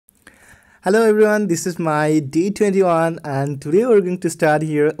Hello everyone, this is my day 21 and today we're going to start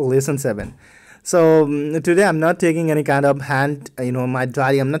here lesson 7. Today I'm not taking any kind of my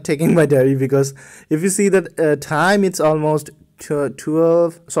diary. I'm not taking my diary because if you see that time it's almost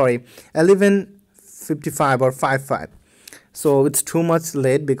 11:55 or 55. So it's too much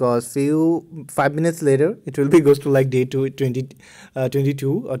late because few 5 minutes later it will be goes to like day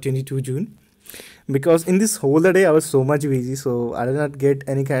 22 or 22 June, because in this whole day I was so much busy, so I did not get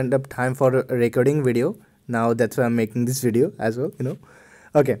any kind of time for a recording video. Now that's why I'm making this video as well.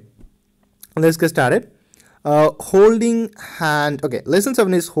 Okay, let's get started. Holding hand. Okay, lesson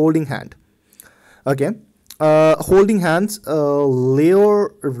 7 is holding hand. Okay, holding hands.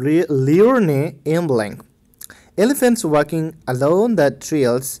 Leorne Emblank. Elephants walking along the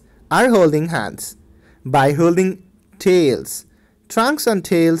trails are holding hands by holding tails. Trunks and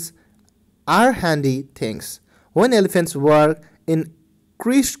tails are handy things. When elephants walk in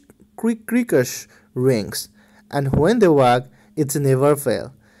crickets rings, and when they walk, it's never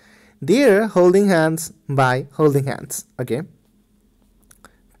fail. They're holding hands by holding hands. Okay.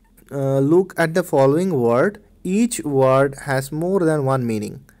 Look at the following word. Each word has more than one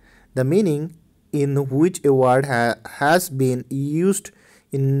meaning. The meaning in which a word has been used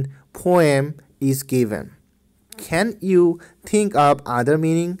in poem is given. Can you think of other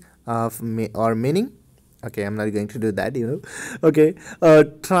meaning of meaning? Okay, I'm not going to do that. Okay,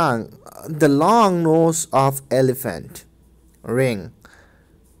 trunk, the long nose of elephant. Ring,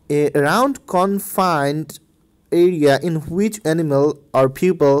 a round confined area in which animal or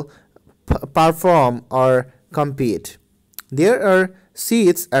people perform or compete. There are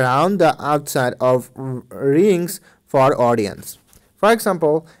seats around the outside of rings for audience. For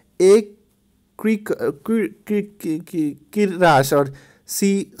example, a kirash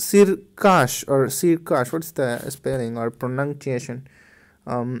or circash. What's the spelling or pronunciation?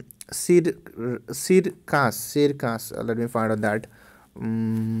 Circas. Let me find out that.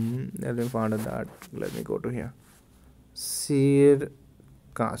 Let me go to here.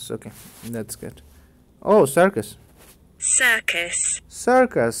 Circus. Okay, that's good. Oh, circus.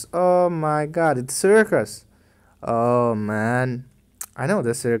 Circus. Oh my God, it's circus. Oh man, I know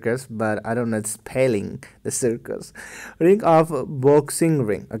the circus, but I don't know spelling the circus. Ring of boxing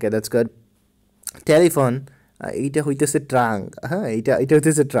ring. Okay, that's good. Telephone. এটা হইতেছে trunk. এটা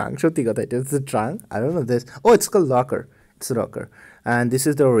হইতেছে trunk. সত্যি কথা, এটা হইতেছে trunk. I don't know this. Oh, it's called locker. It's a locker. And this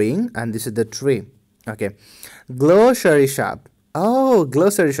is the ring, and this is the tree. Okay. Grocery shop. Oh,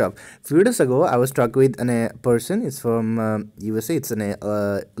 grocery shop. Few days ago, I was talking with a person. It's from USA. It's an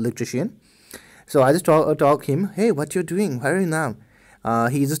electrician. So I just talk him. Hey, what you doing? Where are you now?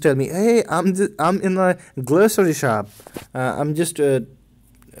 He just tell me, hey, I'm in a grocery shop. I'm just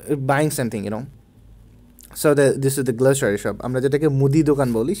buying something. So this is the grocery shop. আমরা যেটাকে মুদি দোকান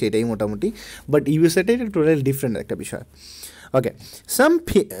বলি সেটাই মোটামুটি, but ইউএসএতে এটা totally different একটা বিষয়. Okay, some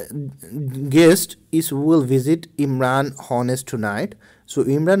guest will visit Imran Honest tonight. So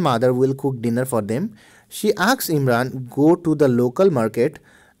Imran mother will cook dinner for them. She asks Imran go to the local market.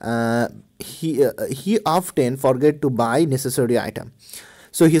 He often forget to buy necessary item.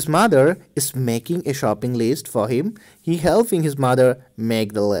 So his mother is making a shopping list for him. He helping his mother make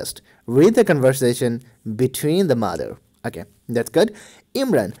the list. Read the conversation between the mother. Okay, that's good.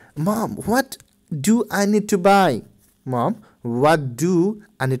 Imran, Mom, what do I need to buy? Mom, what do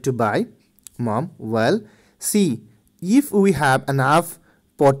I need to buy? Mom, well, see, if we have enough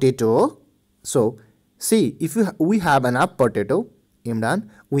potato. So, see, if we have enough potato, Imran,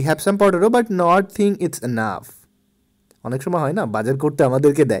 we have some potato, but not think it's enough. অনেক সময় হয় না, বাজার করতে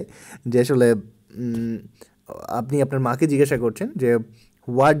আমাদেরকে দেয় যে আসলে আপনি আপনার মাকে জিজ্ঞাসা করছেন যে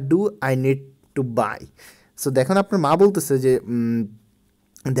what do I need to by. So দেখুন আপনার মা বলতেছে যে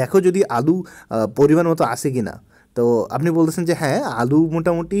দেখো যদি আলু পরিমাণ মতো আসে কিনা। তো আপনি বলতেছেন যে হ্যাঁ, আলু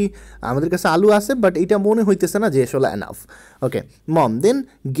মোটামুটি আমাদের কাছে আলু আছে, বাট এটা মনে হইতেছে না যে আসলে enough. Okay, mom, then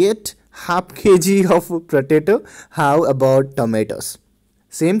gate half KG of potato, how about tomatoes?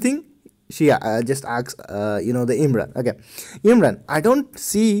 Same thing. She just asks, the Imran. Okay, Imran, I don't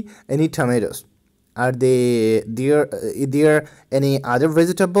see any tomatoes. Are there any other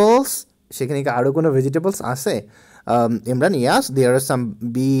vegetables? সেখানে কি আরো কোনো vegetables আছে? Imran, yes, there are some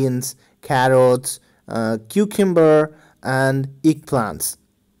beans, carrots, cucumber, and eggplants.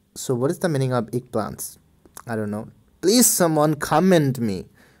 So what is the meaning of eggplants? I don't know. Please someone comment me.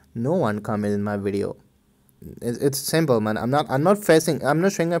 No one comment in my video. It's simple, man. I'm not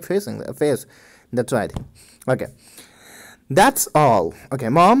showing my face. That's right. Okay, that's all. Okay,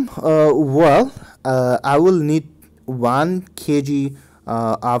 Mom, I will need 1 kg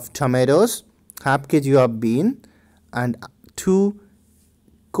of tomatoes, half kg of bean, and 2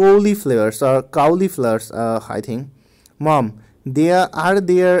 cauliflowers or cauliflowers, I think. Mom, are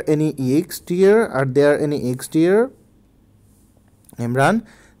there any eggs, dear? Are there any eggs, dear? Imran,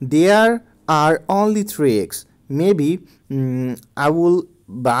 there are only 3 eggs. Maybe I will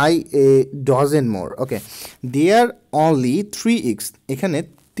buy a dozen more. Okay, there are only 3 eggs. এখানে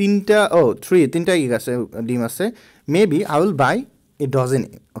তিনটা egg আছে, ডিম আছে. Maybe I will buy a dozen.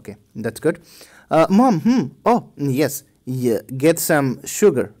 Okay, that's good. Mom, oh yes, yeah, get some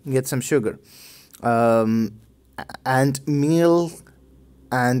sugar. And milk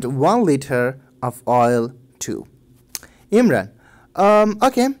and 1 liter of oil too. Imran,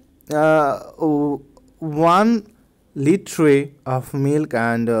 okay, 1 liter of milk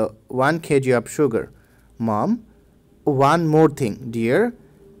and 1 kg of sugar. Mom, one more thing, dear.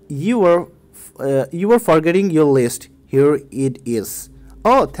 You were forgetting your list. Here it is.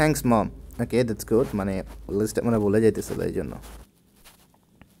 Oh, thanks, Mom. Okay, that's good. List bole jaiteছিল এইজন্য.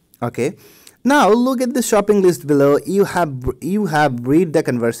 Okay, now look at the shopping list below. You have read the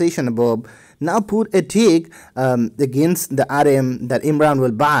conversation above. Now put a tick against the item that Imran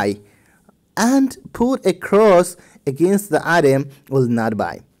will buy, and put a cross against the item will not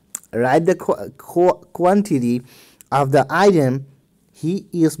buy. Write the quantity of the item he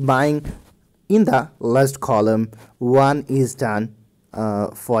is buying in the last column. 1 is done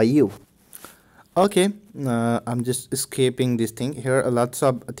for you. Okay, I'm just escaping this thing here. Lots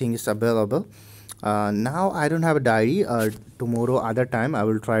of things available. Now I don't have a diary. Tomorrow other time I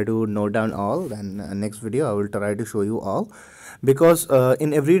will try to note down all, and next video I will try to show you all, because in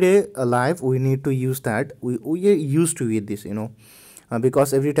everyday life we need to use that. We are used to eat this, because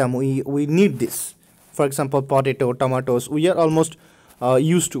every time we need this. For example, potato, tomatoes, we are almost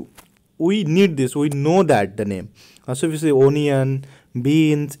used to. We need this. We know that the name. So if you say onion,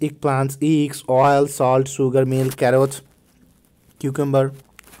 beans, eggplants, eggs, oil, salt, sugar, milk, carrots, cucumber.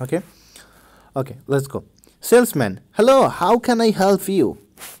 Okay, let's go. Salesman, hello, how can I help you?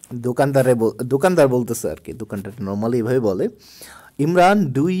 দোকানদার বলতেছে আর কি, দোকানদার normally এভাবে বলে. Imran,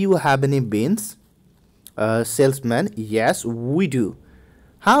 do you have any beans? Salesman, yes, we do.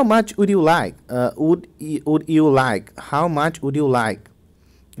 How much would you like? How much would you like?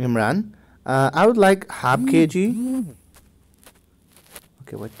 Imran, I would like half kg.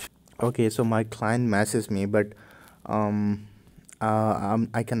 Okay, what? Okay, so my client messages me, but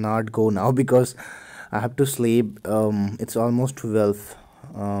I cannot go now because I have to sleep. It's almost 12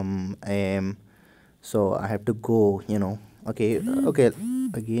 a.m. so I have to go. Okay.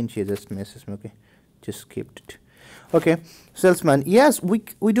 Again, she just messaged me. Okay, just skipped it. Okay, salesman. Yes,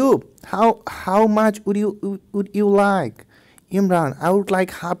 we do. How much would you like? Imran, I would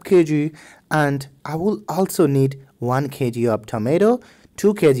like half kg, and I will also need 1 kg of tomato,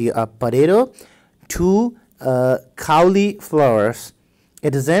 2 kg of potato, 2 cauliflowers, a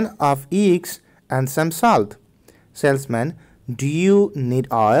dozen of eggs, and some salt. Salesman, do you need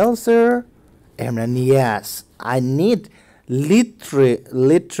oil, sir? Imran, yes, I need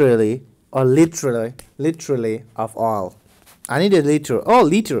literally of oil. I need a liter. Oh,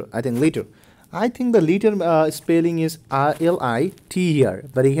 liter. I think the liter spelling is L-I-T here,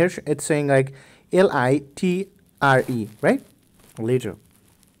 but here it's saying like L-I-T-R-E, right? Liter.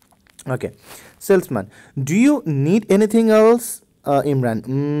 Okay. Salesman, do you need anything else? Imran,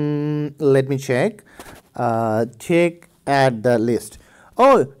 let me check. Check at the list.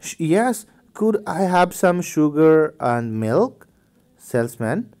 Oh, yes. Could I have some sugar and milk?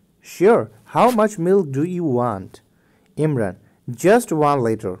 Salesman, sure. How much milk do you want? Imran, just 1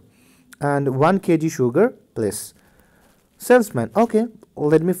 liter. And 1 kg sugar, please. Salesman, okay.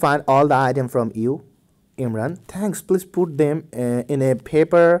 Let me find all the items from you. Imran, thanks. Please put them in a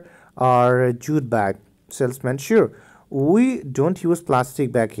paper or jute bag. Salesman, sure. We don't use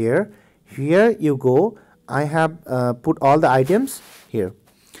plastic bag here. Here you go. I have put all the items here.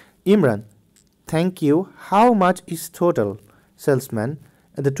 Imran, thank you. How much is total? Salesman,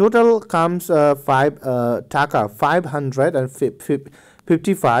 the total comes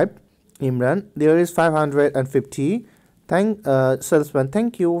 555. Imran, there is 550. Salesman,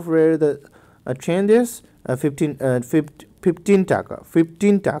 thank you for the changes. 15 taka.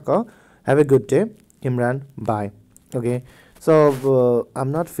 Have a good day. Imran, bye. Okay, so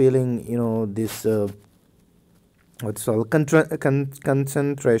I'm not feeling this what's all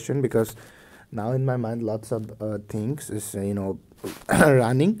concentration, because now in my mind lots of things is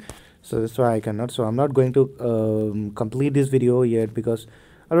running, so that's why I cannot. So I'm not going to complete this video yet, because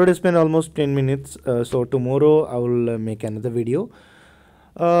I already spent almost 10 minutes. So tomorrow I will make another video.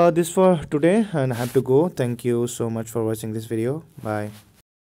 This for today, and I have to go. Thank you so much for watching this video. Bye.